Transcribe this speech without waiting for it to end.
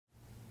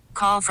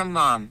Call from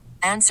mom.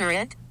 Answer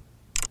it.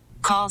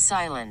 Call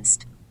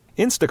silenced.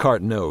 Instacart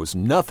knows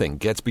nothing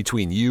gets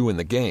between you and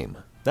the game.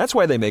 That's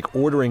why they make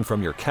ordering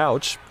from your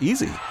couch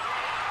easy.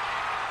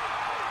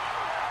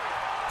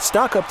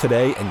 Stock up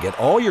today and get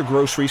all your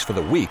groceries for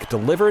the week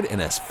delivered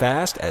in as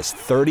fast as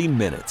 30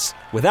 minutes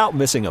without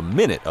missing a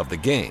minute of the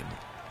game.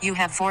 You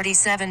have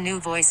 47 new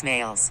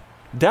voicemails.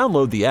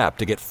 Download the app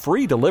to get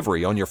free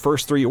delivery on your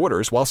first 3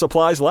 orders while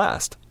supplies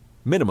last.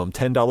 Minimum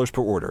 $10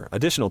 per order.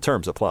 Additional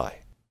terms apply.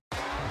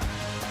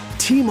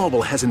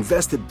 T-Mobile has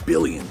invested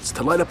billions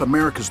to light up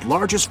America's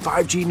largest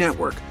 5G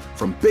network,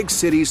 from big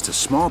cities to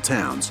small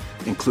towns,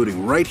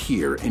 including right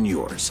here in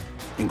yours.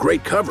 And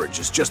great coverage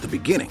is just the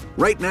beginning.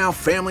 Right now,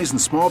 families and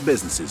small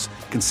businesses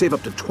can save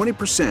up to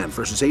 20%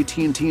 versus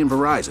AT&T and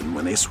Verizon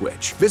when they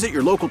switch. Visit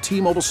your local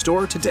T-Mobile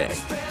store today.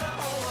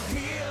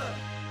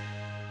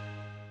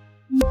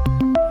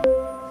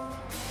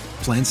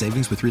 Plan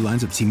savings with 3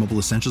 lines of T-Mobile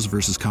Essentials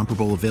versus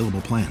comparable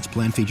available plans.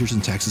 Plan features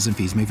and taxes and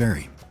fees may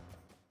vary.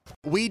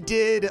 We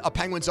did a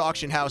Penguins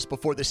auction house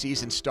before the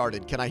season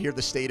started. Can I hear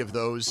the state of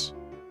those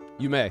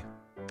You may.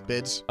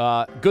 bids?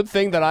 Good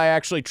thing that I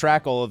actually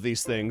track all of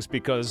these things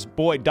because,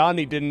 boy,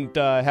 Donnie didn't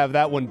have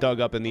that one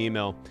dug up in the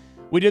email.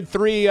 We did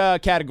 3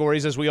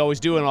 categories, as we always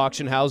do in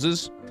auction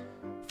houses.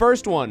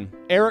 First one,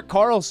 Erik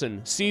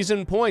Karlsson,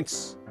 season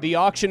points. The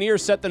auctioneer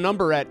set the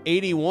number at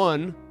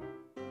 81.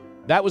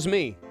 That was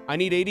me. I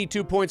need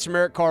 82 points from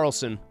Erik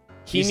Karlsson.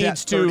 He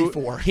needs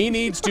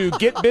to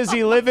get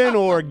busy living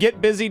or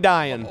get busy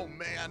dying. Oh,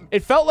 man.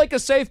 It felt like a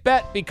safe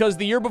bet because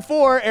the year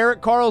before,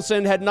 Erik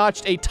Karlsson had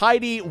notched a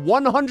tidy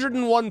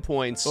 101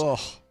 points. Ugh.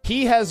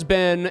 He has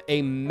been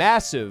a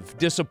massive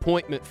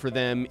disappointment for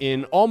them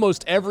in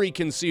almost every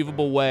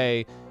conceivable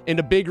way, and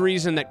a big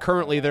reason that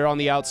currently they're on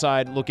the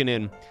outside looking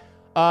in.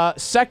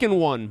 Second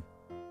one,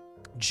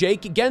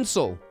 Jake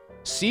Guentzel,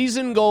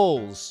 season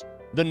goals.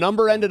 The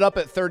number ended up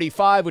at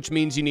 35, which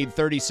means you need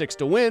 36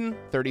 to win.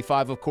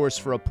 35, of course,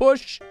 for a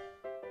push.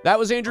 That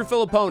was Andrew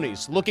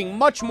Filippone's, looking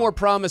much more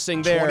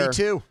promising there.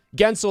 22.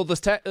 Guentzel,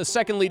 the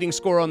second leading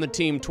scorer on the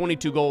team,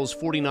 22 goals,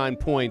 49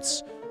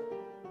 points.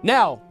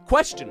 Now,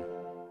 question.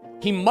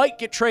 He might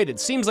get traded.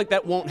 Seems like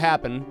that won't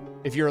happen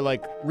if you're,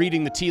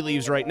 reading the tea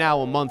leaves right now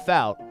a month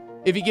out.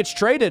 If he gets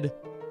traded,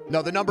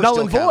 No, the numbers null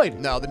still and count. void.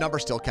 No, the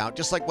numbers still count.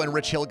 Just like when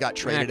Rich Hill got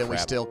traded and we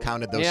crap. still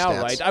counted those yeah,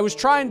 stats.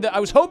 right. I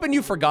was hoping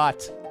you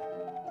forgot.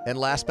 And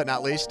last but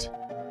not least,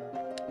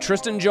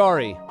 Tristan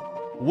Jarry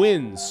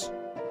wins.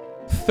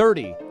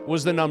 30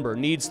 was the number.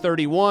 Needs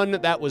 31.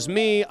 That was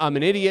me. I'm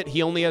an idiot.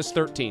 He only has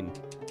 13.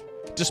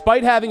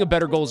 Despite having a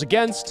better goals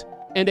against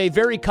and a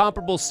very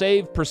comparable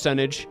save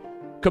percentage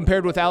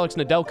compared with Alex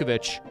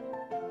Nedeljkovic,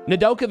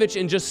 Nedeljkovic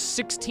in just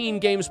 16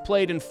 games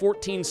played and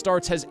 14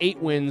 starts has 8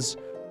 wins.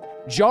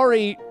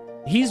 Jarry,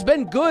 he's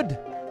been good.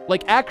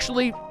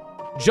 Actually,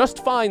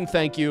 just fine,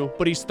 thank you,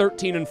 but he's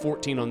 13 and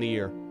 14 on the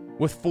year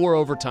with 4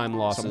 overtime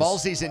losses. so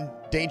Malsey's in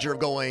danger of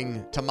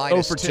going to -2.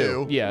 0 for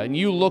 2. Yeah, and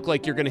you look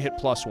like you're going to hit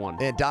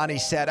 +1. And Donnie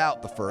sat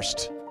out the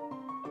first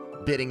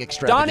bidding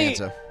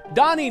extravaganza.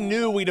 Donnie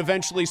knew we'd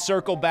eventually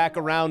circle back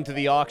around to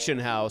the auction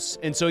house,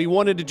 and so he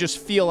wanted to just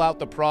feel out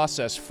the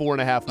process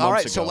 4.5 months ago. All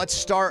right, so let's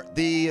start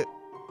the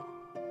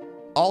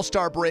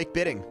All-Star break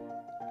bidding.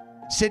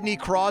 Sidney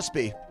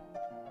Crosby,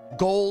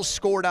 goals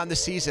scored on the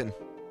season.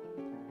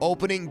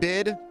 Opening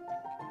bid,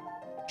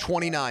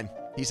 29.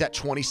 He's at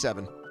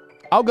 27.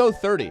 I'll go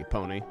 30,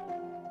 Pony.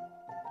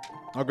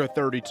 I'll go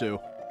 32.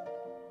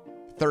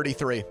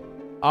 33.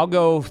 I'll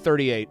go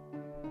 38.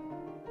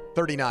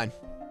 39.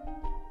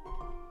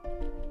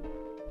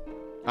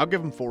 I'll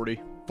give him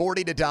 40.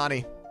 40 to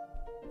Donnie.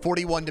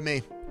 41 to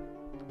me.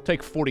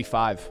 Take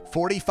 45.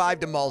 45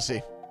 to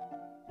Malsey.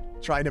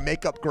 Trying to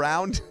make up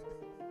ground.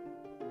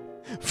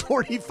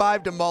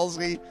 45 to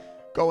Malsey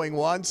going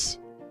once.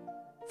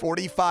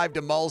 45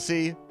 to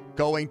Malsey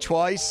going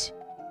twice.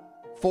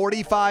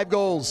 45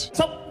 goals.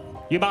 So,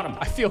 you bought him.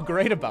 I feel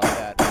great about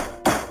that.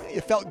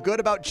 You felt good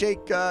about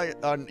Jake.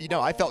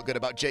 I felt good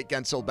about Jake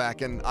Guentzel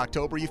back in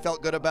October. You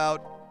felt good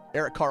about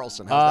Erik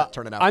Karlsson. How's that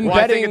turning out? I'm I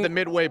betting think at the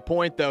midway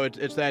point, though,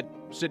 it's that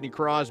Sidney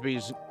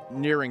Crosby's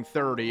nearing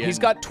 30. He's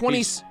and got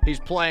 20. He's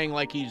playing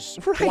like he's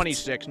Right.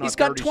 26, not He's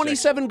got 36.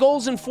 27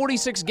 goals in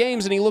 46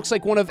 games, and he looks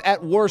like one of,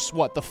 at worst,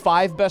 the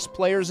 5 best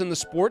players in the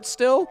sport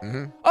still?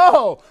 Mm-hmm.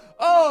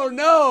 Oh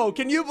no!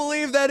 Can you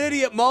believe that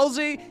idiot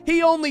Malsey?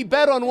 He only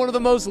bet on one of the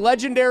most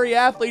legendary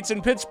athletes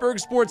in Pittsburgh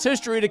sports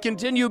history to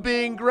continue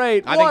being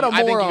great. I What a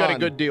think moron! you got a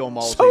good deal,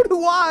 Malsey. So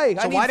do I.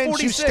 So I need why didn't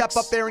 46. you step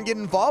up there and get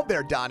involved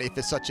there, Donnie, if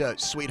it's such a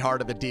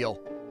sweetheart of a deal?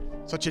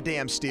 Such a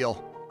damn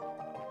steal.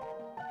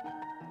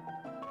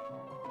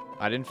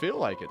 I didn't feel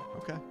like it.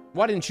 Okay.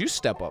 Why didn't you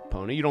step up,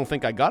 Pony? You don't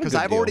think I got a good Because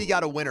I've deal? already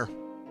got a winner.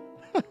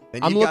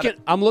 And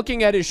I'm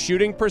looking at his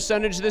shooting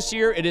percentage this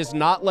year. It is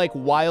not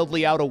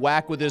wildly out of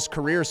whack with his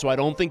career, so I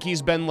don't think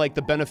he's been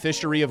the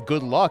beneficiary of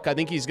good luck. I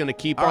think he's going to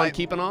keep All on right.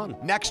 keeping on.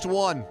 Next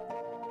one.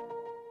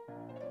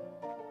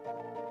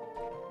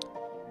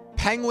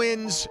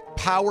 Penguins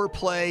power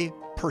play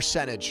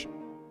percentage.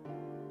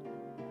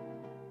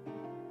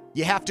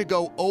 You have to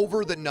go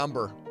over the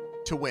number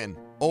to win.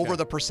 over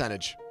the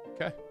percentage.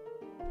 Okay.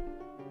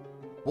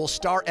 We'll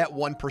start at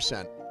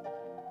 1%.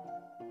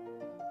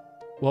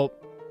 Well,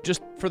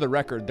 just for the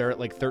record, they're at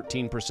like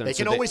 13%. They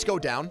can always go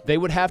down. They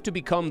would have to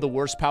become the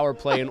worst power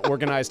play in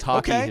organized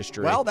hockey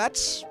history. Well,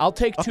 that's I'll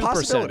take a 2%.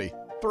 possibility.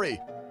 3,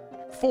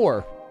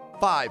 4,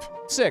 5,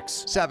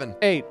 6, 7,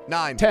 8,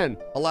 9, 10,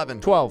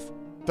 11, 12,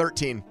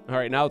 13. All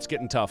right, now it's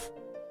getting tough.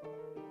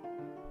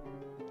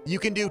 You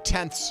can do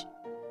tenths.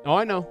 Oh,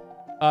 I know.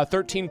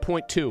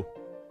 13.2.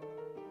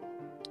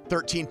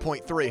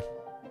 13.3.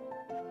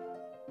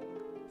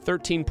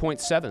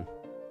 13.7.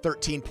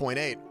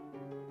 13.8.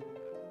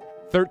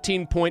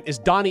 13 point. Is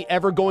Donnie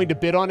ever going to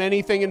bid on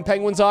anything in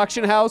Penguins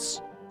auction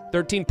house?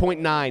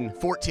 13.9.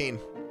 14.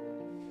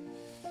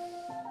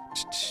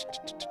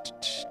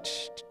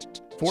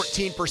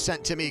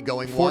 14% to me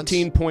going once.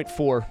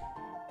 14.4.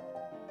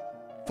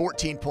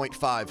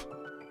 14.5.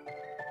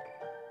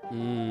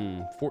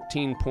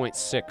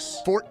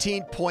 14.6.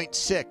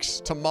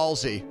 14.6 to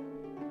Malsey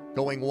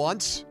going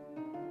once.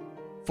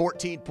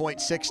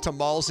 14.6 to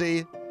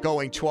Malsey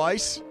going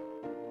twice.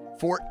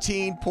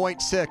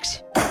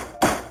 14.6.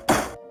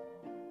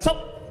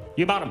 So,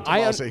 you bought him.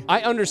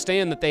 I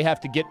understand that they have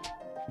to get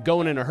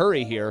going in a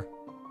hurry here.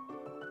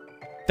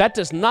 That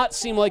does not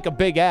seem like a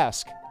big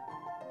ask.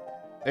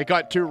 It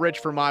got too rich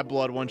for my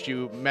blood once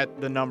you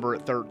met the number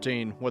at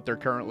 13, what they're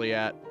currently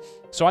at.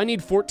 So I need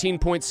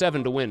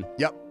 14.7 to win.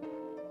 Yep.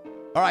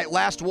 All right,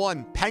 last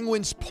one.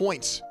 Penguins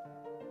points.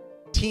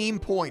 Team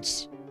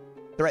points.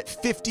 They're at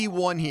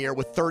 51 here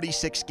with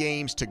 36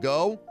 games to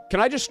go.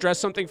 Can I just stress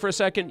something for a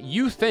second?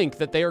 You think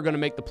that they are going to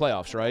make the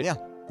playoffs, right? Yeah.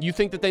 You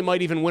think that they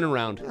might even win a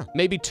round. Yeah.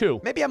 Maybe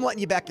 2. Maybe I'm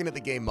letting you back into the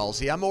game,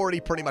 Mulsey. I'm already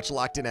pretty much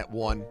locked in at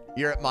 1.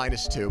 You're at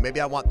 -2.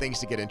 Maybe I want things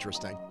to get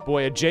interesting.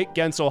 Boy, a Jake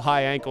Gensel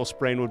high ankle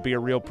sprain would be a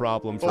real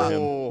problem for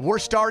him. We're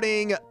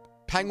starting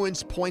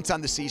Penguins points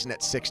on the season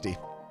at 60.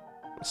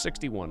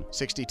 61.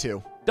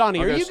 62. Donnie,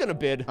 are you going to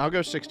bid? I'll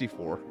go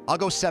 64. I'll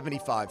go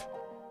 75.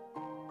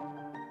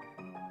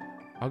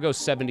 I'll go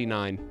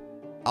 79.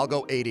 I'll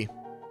go 80.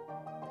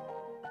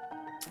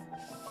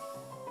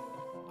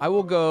 I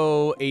will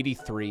go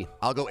 83.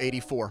 I'll go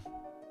 84.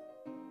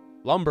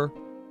 Lumber.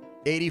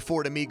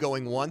 84 to me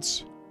going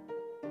once.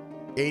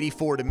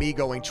 84 to me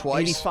going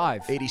twice.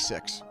 85.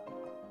 86.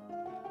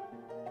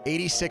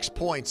 86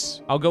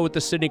 points. I'll go with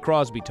the Sidney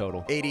Crosby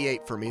total.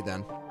 88 for me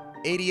then.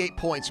 88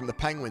 points from the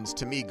Penguins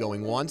to me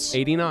going once.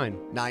 89.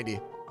 90.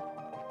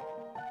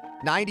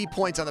 90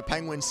 points on the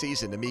Penguins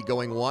season to me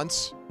going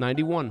once.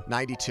 91.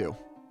 92.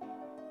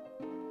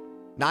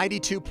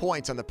 92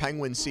 points on the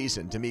Penguins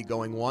season to me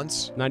going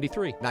once.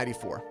 93.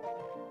 94.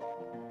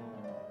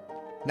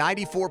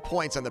 94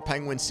 points on the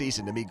Penguins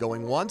season to me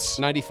going once.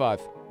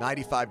 95.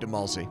 95 to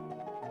Mulsey.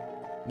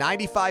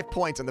 95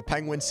 points on the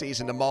Penguins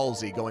season to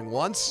Mulsey going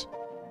once.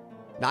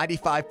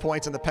 95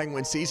 points on the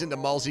Penguins season to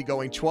Mulsey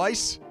going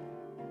twice.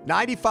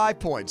 95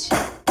 points.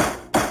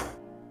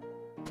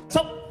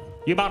 So,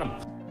 you bought him.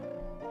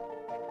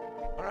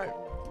 All right.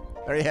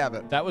 There you have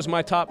it. That was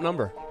my top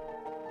number.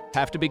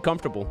 Have to be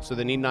comfortable, so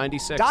they need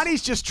 96.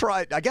 Donnie's just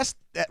tried. I guess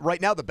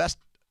right now the best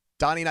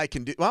Donnie and I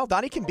can do. Well,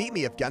 Donnie can beat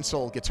me if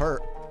Gensel gets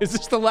hurt. Is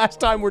this the last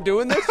time we're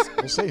doing this?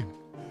 We'll see.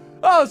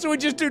 Oh, so we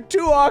just do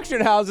 2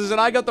 auction houses, and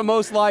I got the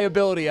most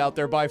liability out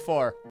there by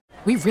far.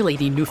 We really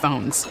need new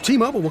phones.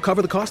 T-Mobile will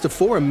cover the cost of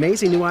 4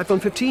 amazing new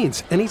iPhone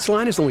 15s, and each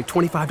line is only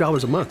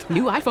 $25 a month.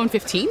 New iPhone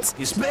 15s?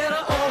 It's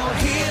better over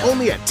here.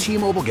 Only at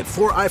T-Mobile, get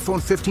 4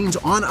 iPhone 15s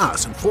on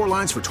us and 4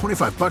 lines for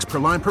 $25 per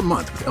line per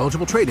month with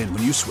eligible trade-in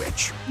when you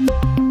switch.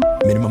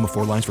 Minimum of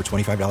 4 lines for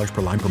 $25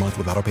 per line per month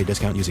with autopay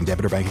discount using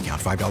debit or bank account.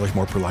 $5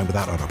 more per line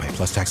without autopay,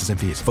 plus taxes and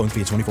fees. Phone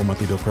fee at 24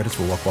 monthly bill credits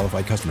for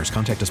well-qualified customers.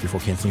 Contact us before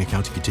canceling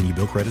account to continue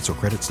bill credits or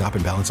credit stop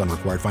and balance on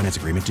required finance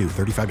agreement due.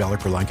 $35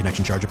 per line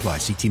connection charge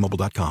applies. See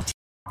T-Mobile.com.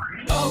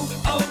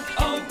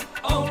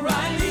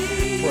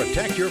 O'Reilly.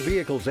 Protect your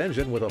vehicle's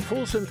engine with a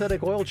full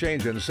synthetic oil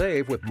change and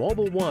save with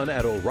Mobil 1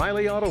 at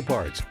O'Reilly Auto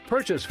Parts.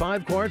 Purchase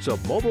 5 quarts of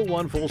Mobil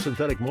 1 full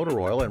synthetic motor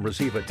oil and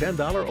receive a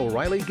 $10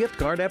 O'Reilly gift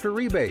card after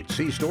rebate.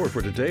 See store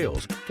for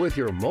details. With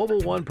your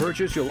Mobil 1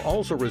 purchase, you'll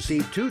also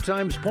receive 2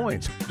 times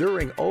points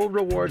during O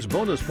Rewards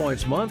Bonus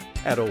Points Month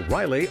at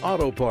O'Reilly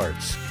Auto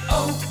Parts.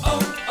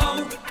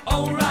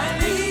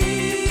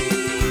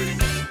 O'Reilly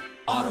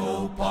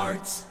Auto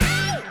Parts.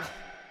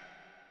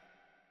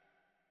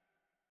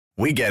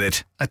 We get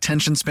it.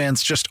 Attention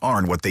spans just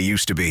aren't what they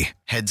used to be.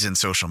 Heads in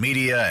social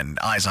media and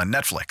eyes on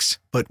Netflix.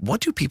 But what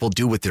do people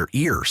do with their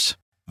ears?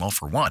 Well,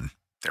 for one,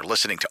 they're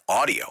listening to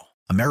audio.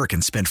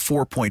 Americans spend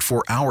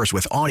 4.4 hours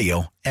with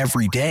audio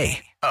every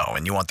day. Oh,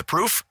 and you want the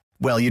proof?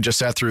 Well, you just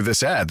sat through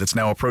this ad that's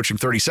now approaching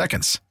 30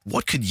 seconds.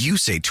 What could you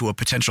say to a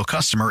potential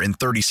customer in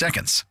 30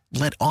 seconds?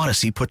 Let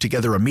Odyssey put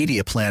together a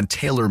media plan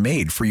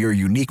tailor-made for your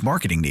unique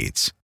marketing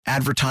needs.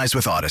 Advertise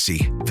with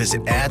Odyssey.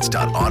 Visit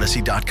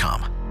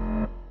ads.odyssey.com.